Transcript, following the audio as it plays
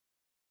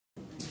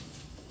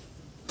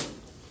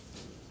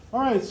All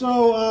right,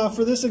 so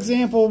for this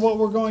example, what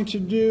we're going to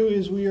do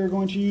is we are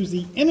going to use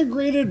the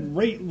integrated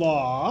rate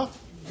law,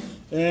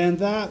 and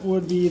that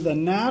would be the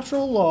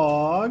natural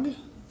log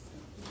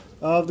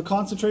of the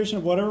concentration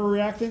of whatever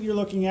reactant you're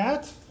looking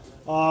at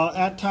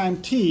time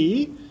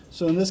t.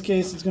 So in this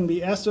case, it's going to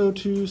be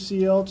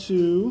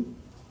SO2Cl2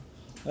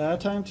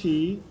 at time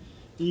t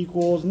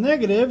equals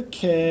negative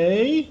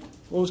K,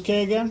 what was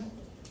K again?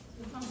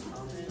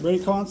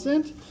 Rate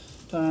constant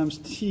times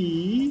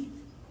T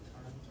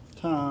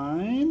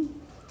time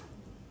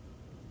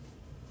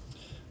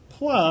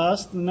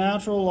plus the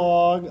natural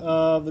log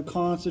of the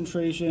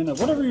concentration of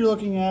whatever you're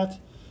looking at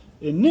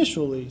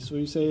initially. So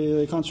we say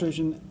the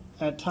concentration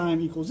at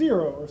time equals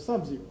 0 or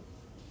sub-zero.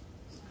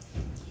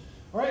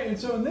 All right, and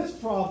so in this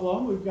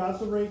problem, we've got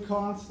the rate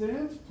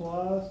constant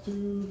plus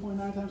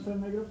 2.9 times 10 to the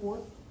negative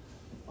fourth.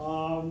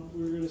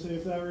 We're going to say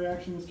if that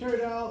reaction is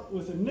carried out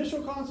with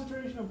initial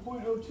concentration of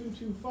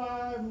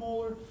 0.0225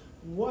 molar,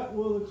 what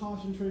will the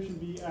concentration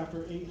be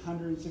after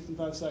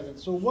 865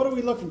 seconds? So what are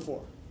we looking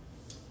for?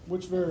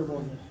 Which variable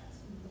here?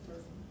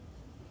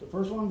 The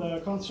first one, the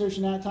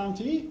concentration at time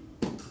t?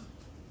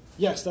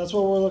 Yes, that's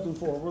what we're looking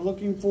for. We're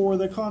looking for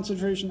the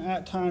concentration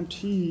at time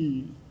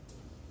t.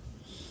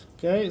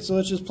 Okay, so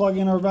let's just plug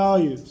in our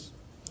values.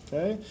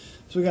 Okay,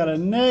 so we got a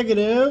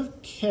negative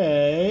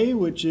K,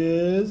 which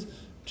is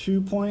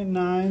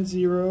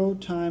 2.90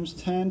 times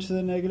 10 to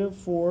the negative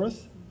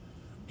fourth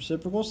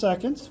reciprocal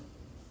seconds,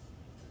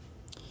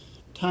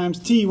 times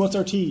T. What's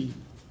our T?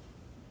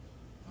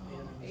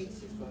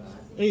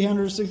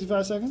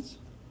 865 seconds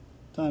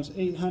times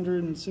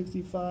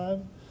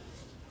 865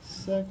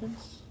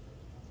 seconds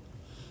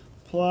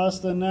plus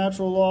the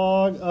natural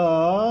log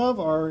of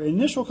our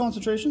initial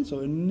concentration, so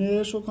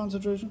initial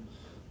concentration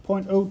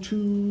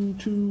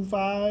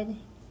 0.0225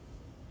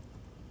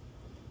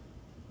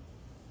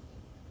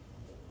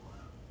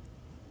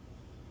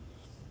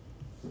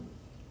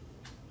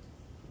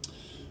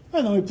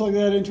 and then we plug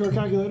that into our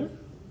calculator.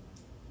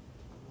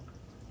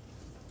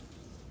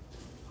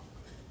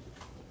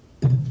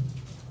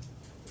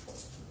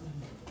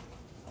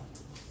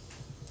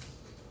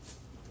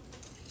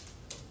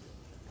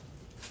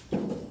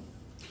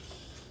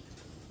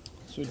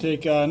 So we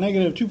take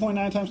negative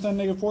 2.9 times 10 to the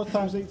negative fourth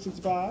times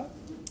 865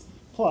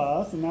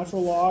 plus the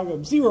natural log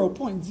of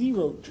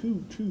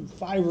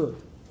 0.0225.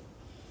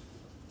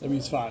 That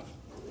means 5.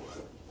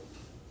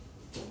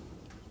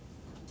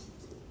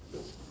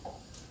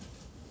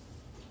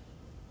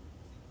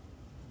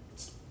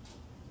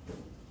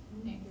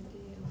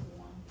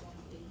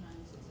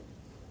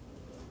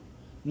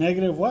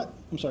 Negative what?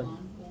 I'm sorry.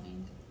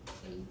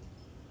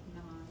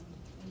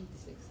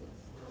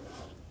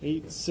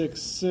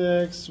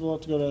 866. We'll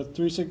have to go to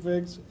 3 sig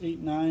figs.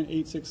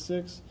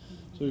 89866.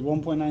 So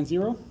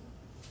 1.90.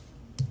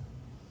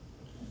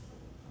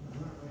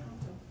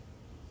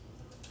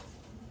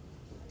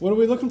 What are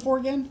we looking for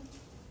again?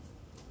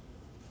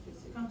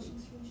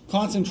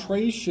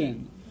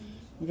 Concentration.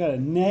 We got a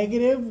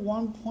negative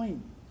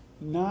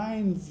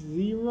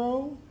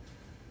 1.90.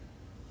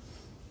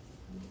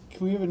 Can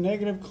we have a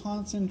negative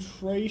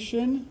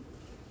concentration?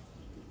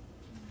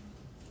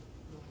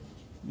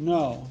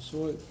 No. So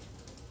what?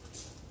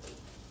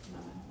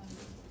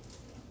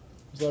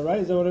 Is that right?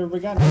 Is that what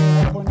everybody got?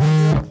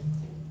 1.90?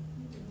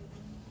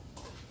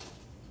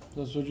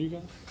 That's what you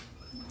got?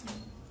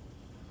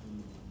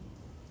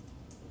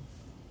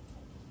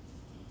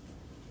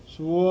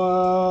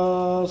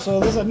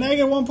 So this is a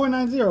negative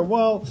 1.90.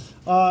 Well,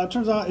 it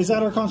turns out, is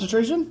that our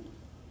concentration?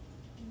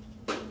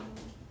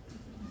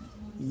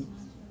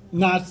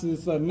 Not,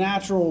 it's the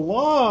natural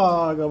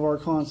log of our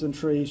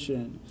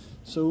concentration.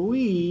 So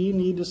we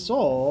need to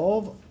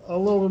solve a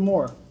little bit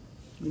more.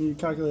 We need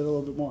to calculate a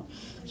little bit more.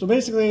 So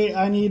basically,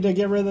 I need to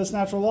get rid of this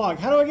natural log.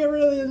 How do I get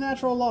rid of the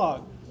natural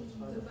log?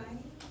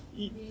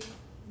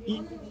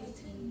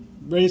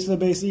 Raise to the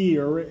base e,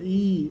 or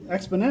e.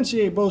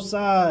 Exponentiate both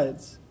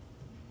sides.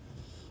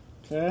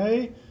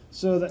 Okay,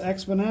 so the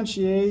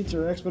exponentiate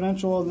or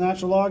exponential of the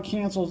natural log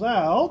cancels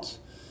out.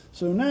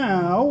 So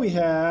now we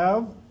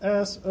have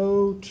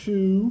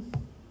SO2.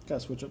 Got to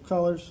switch up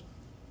colors.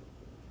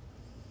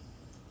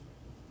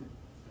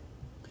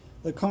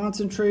 The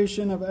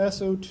concentration of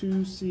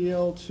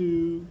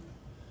SO2Cl2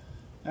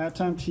 at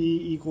time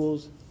t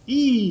equals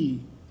e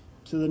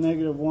to the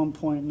negative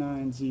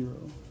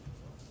 1.90.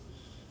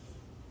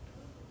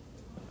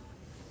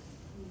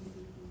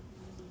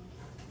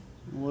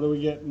 What do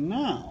we get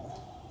now?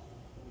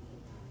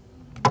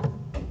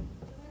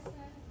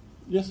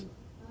 Yes?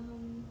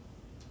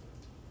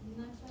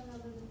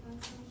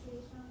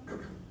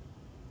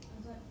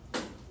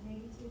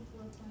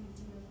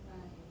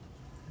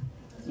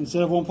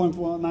 Instead of 1.90? I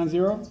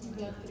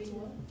got 3.5.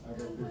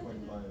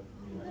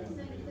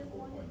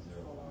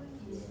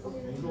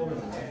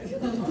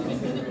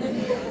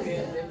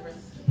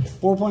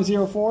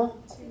 4.04?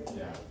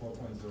 Yeah,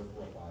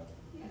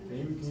 4.045.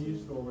 Can you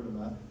just go over the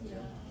math?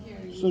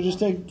 So just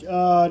take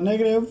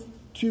negative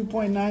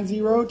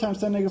 2.90 times 10 to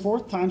the negative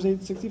fourth times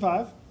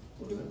 865.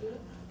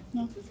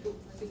 No.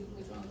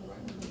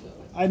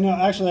 I know,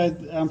 actually,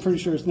 I'm pretty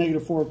sure it's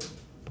negative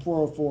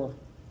 404.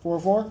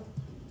 404?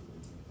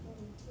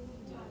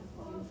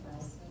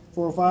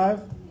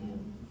 405?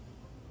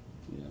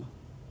 Yeah.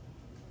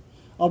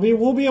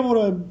 We'll be able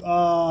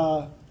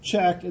to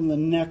check in the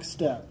next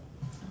step.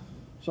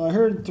 So I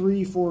heard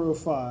 3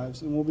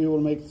 405s, and we'll be able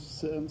to make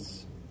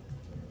sense.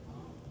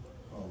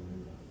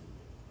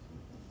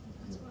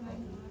 That's what I got.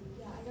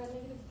 Yeah, I got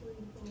negative 3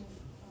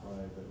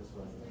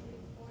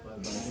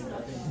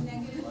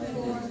 Negative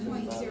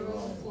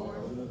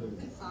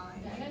 4.045.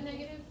 I got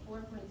negative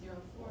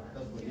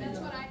 4.04. That's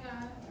what I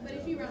got. But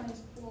if you round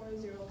it's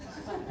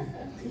 405.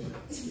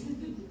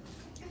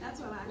 That's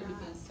what I got.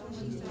 What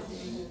she said.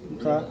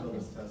 Okay.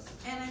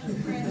 And I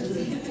put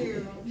parentheses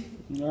too.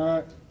 All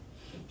right.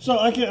 So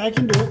I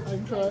can do it. I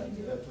can try it.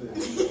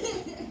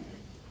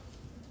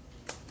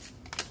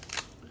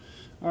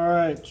 All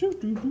right.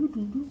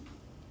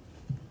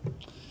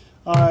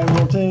 All right.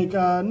 We'll take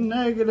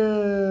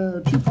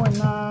negative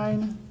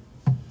 2.9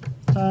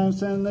 times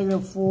 10 to the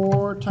negative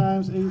 4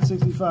 times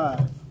 865.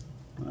 All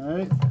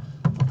right.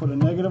 I'll put a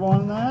negative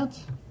on that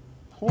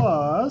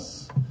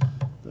plus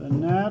the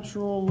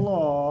natural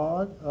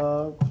log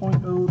of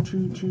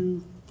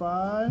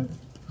 0.0225.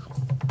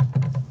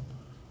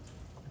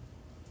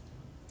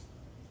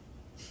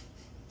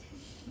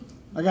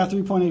 I got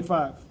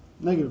 3.85,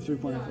 negative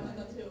 3.85.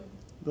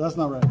 But that's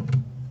not right.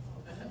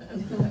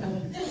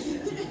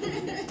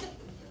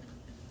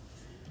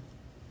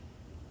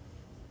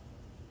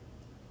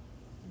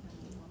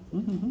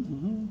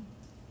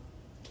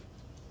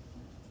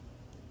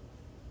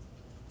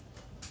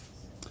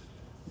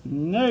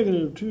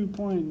 Negative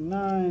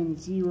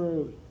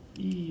 2.90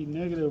 e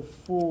negative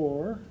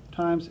 4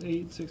 times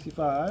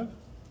 865.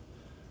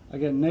 I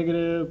get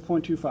negative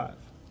 0.25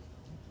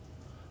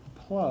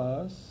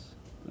 plus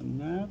the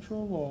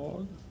natural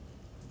log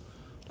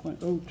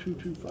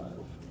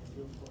 0.0225.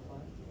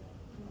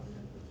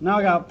 Now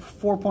I got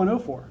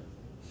 4.04.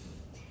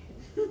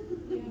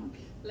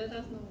 Let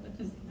us know what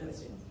is.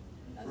 That's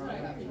what I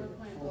got.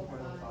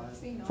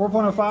 4.05.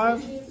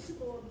 4.05? It's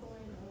 4.05.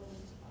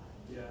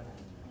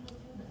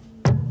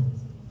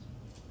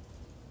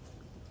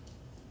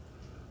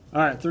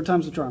 All right, third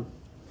time's the charm.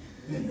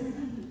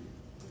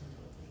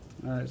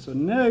 All right, so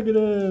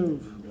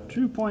negative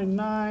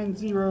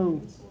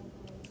 2.90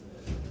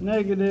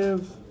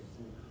 negative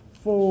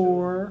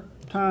 4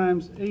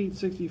 times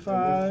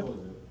 865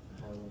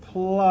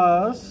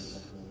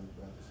 plus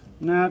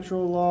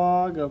natural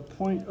log of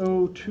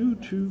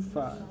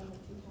 0.0225.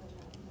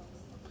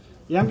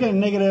 Yeah, I'm getting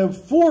negative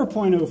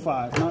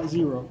 4.05, not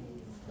 0.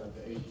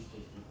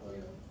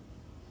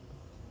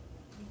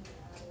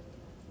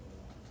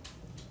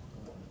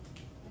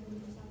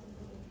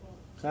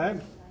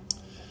 Okay,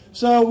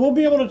 so we'll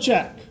be able to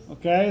check.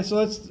 Okay,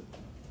 so this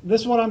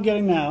is what I'm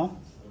getting now.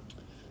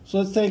 So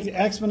let's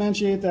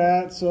exponentiate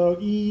that. So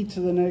e to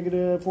the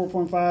negative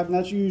 4.5, and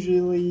that's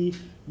usually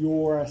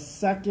your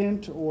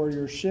second or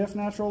your shift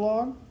natural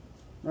log,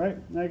 right?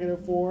 Negative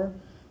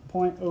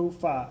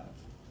 4.05.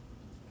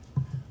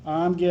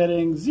 I'm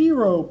getting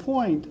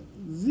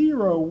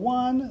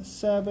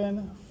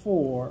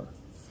 0.0174.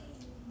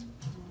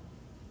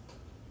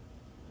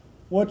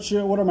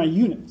 What are my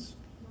units?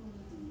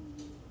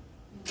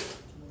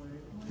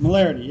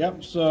 Molarity,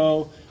 yep.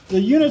 So the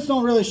units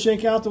don't really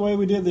shake out the way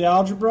we did the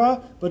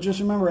algebra, but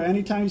just remember,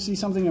 anytime you see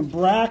something in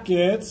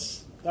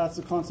brackets, that's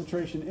the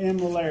concentration in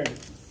molarity.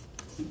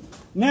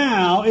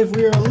 Now, if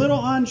we're a little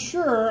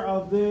unsure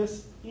of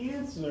this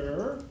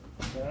answer,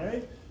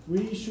 okay,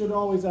 we should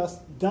always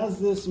ask, does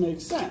this make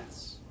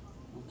sense?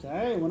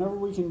 Okay, whenever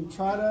we can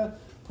try to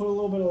put a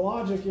little bit of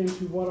logic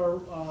into what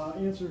our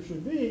answer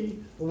should be,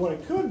 or what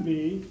it could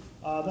be,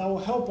 that will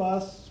help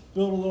us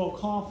build a little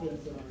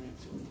confidence in our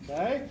answer,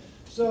 okay?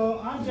 So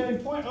I'm getting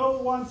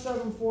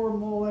 0.0174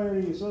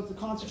 molarity, so that's the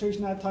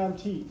concentration at time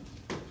t.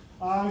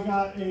 I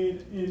got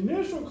an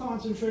initial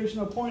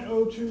concentration of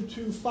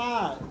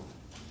 0.0225.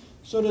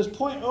 So does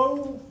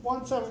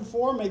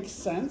 0.0174 make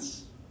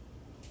sense?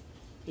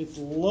 It's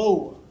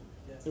lower.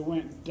 It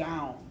went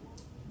down.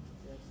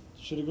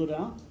 Should it go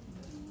down?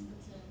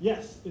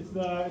 Yes, it's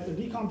a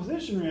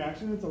decomposition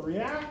reaction. It's a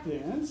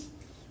reactant.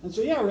 And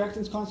so, yeah,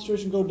 reactants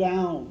concentration go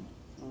down.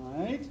 All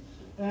right?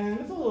 And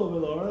it's a little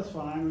bit lower. That's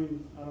fine. I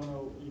mean, I don't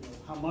know,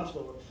 how much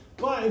lower.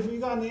 But if we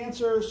got the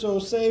answer, so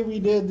say we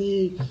did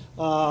the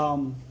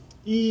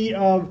E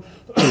of,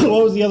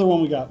 what was the other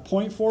one we got?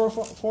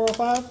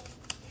 0.405?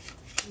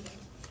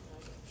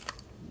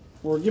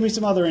 Or give me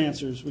some other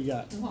answers we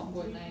got.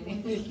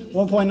 1.98.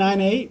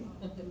 1.98?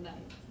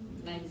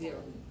 90.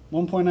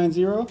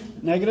 1.90?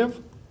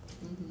 Negative?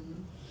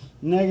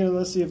 Negative,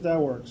 let's see if that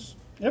works.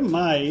 It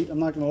might. I'm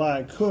not going to lie.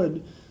 It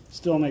could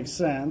still make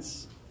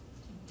sense.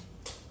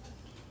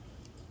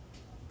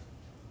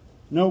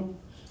 Nope.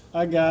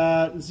 I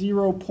got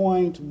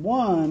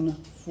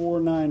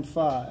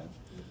 0.1495.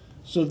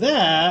 So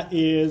that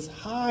is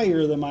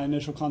higher than my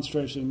initial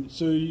concentration.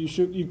 So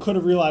you could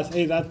have realized,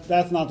 hey,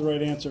 that's not the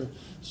right answer.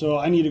 So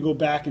I need to go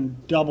back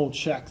and double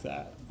check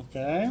that.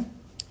 Okay?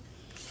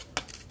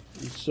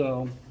 And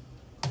so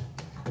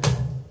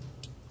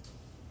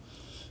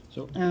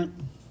So,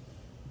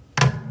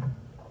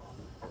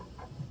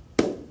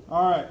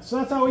 all right, so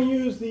that's how we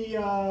use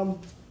the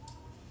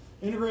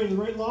integrated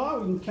rate law.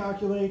 We can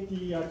calculate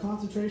the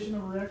concentration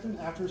of a reactant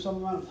after some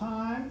amount of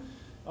time.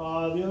 The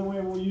other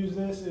way we'll use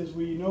this is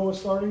we know a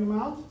starting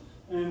amount,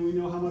 and we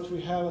know how much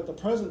we have at the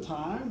present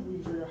time. We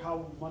can figure out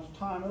how much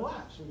time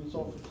elapsed. We can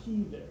solve for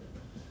T there.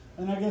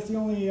 And I guess the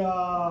only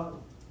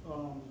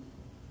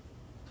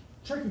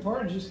tricky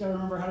part is you just got to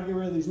remember how to get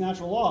rid of these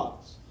natural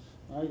logs.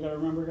 All right, you got to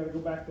remember, got to go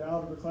back to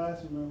algebra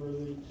class. Remember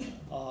the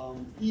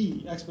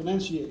E,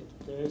 exponentiate.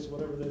 Okay, so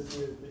whatever this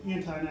is, the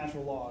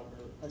anti-natural log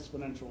or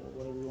exponential,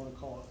 whatever you want to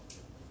call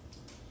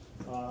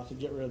it, to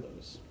get rid of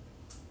those.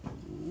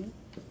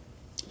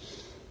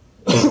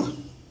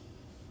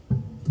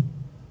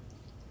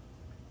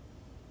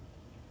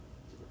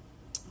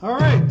 All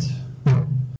right.